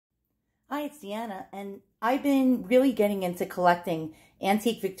Hi, it's Deanna, and I've been really getting into collecting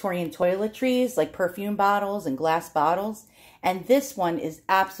antique Victorian toiletries, like perfume bottles and glass bottles. And this one is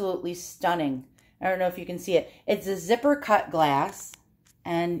absolutely stunning. I don't know if you can see it. It's a zipper cut glass,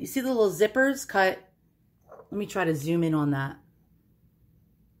 and you see the little zippers cut. Let me try to zoom in on that.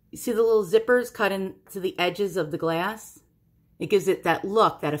 You see the little zippers cut into the edges of the glass? It gives it that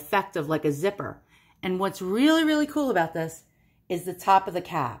look, that effect of like a zipper. And what's really, really cool about this is the top of the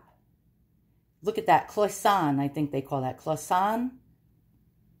cap. Look at that, Cloisonne, I think they call that, Cloisonne.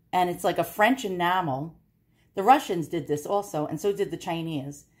 And it's like a French enamel. The Russians did this also, and so did the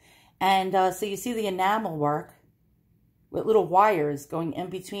Chinese. And so you see the enamel work with little wires going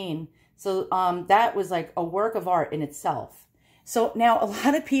in between. So that was like a work of art in itself. So now a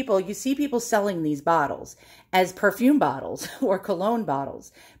lot of people, you see people selling these bottles as perfume bottles or cologne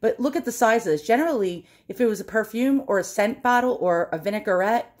bottles. But look at the size of this. Generally, if it was a perfume or a scent bottle or a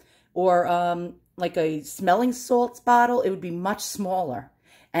vinaigrette, or like a smelling salts bottle, it would be much smaller.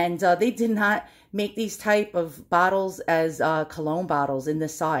 And they did not make these type of bottles as cologne bottles in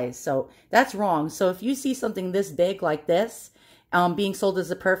this size. So that's wrong. So if you see something this big like this being sold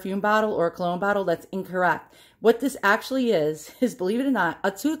as a perfume bottle or a cologne bottle, that's incorrect. What this actually is, believe it or not,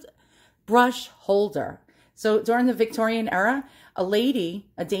 a toothbrush holder. So during the Victorian era, a lady,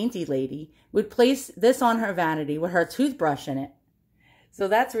 a dainty lady, would place this on her vanity with her toothbrush in it. So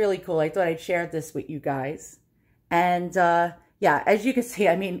that's really cool. I thought I'd share this with you guys. And yeah, as you can see,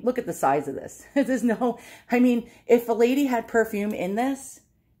 I mean, look at the size of this. There's no, I mean, if a lady had perfume in this,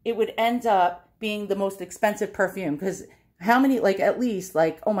 it would end up being the most expensive perfume. Because how many, like at least,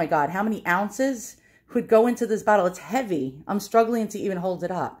 like, oh my God, how many ounces would go into this bottle? It's heavy. I'm struggling to even hold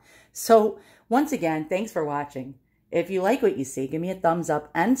it up. So once again, thanks for watching. If you like what you see, give me a thumbs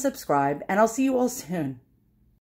up and subscribe, and I'll see you all soon.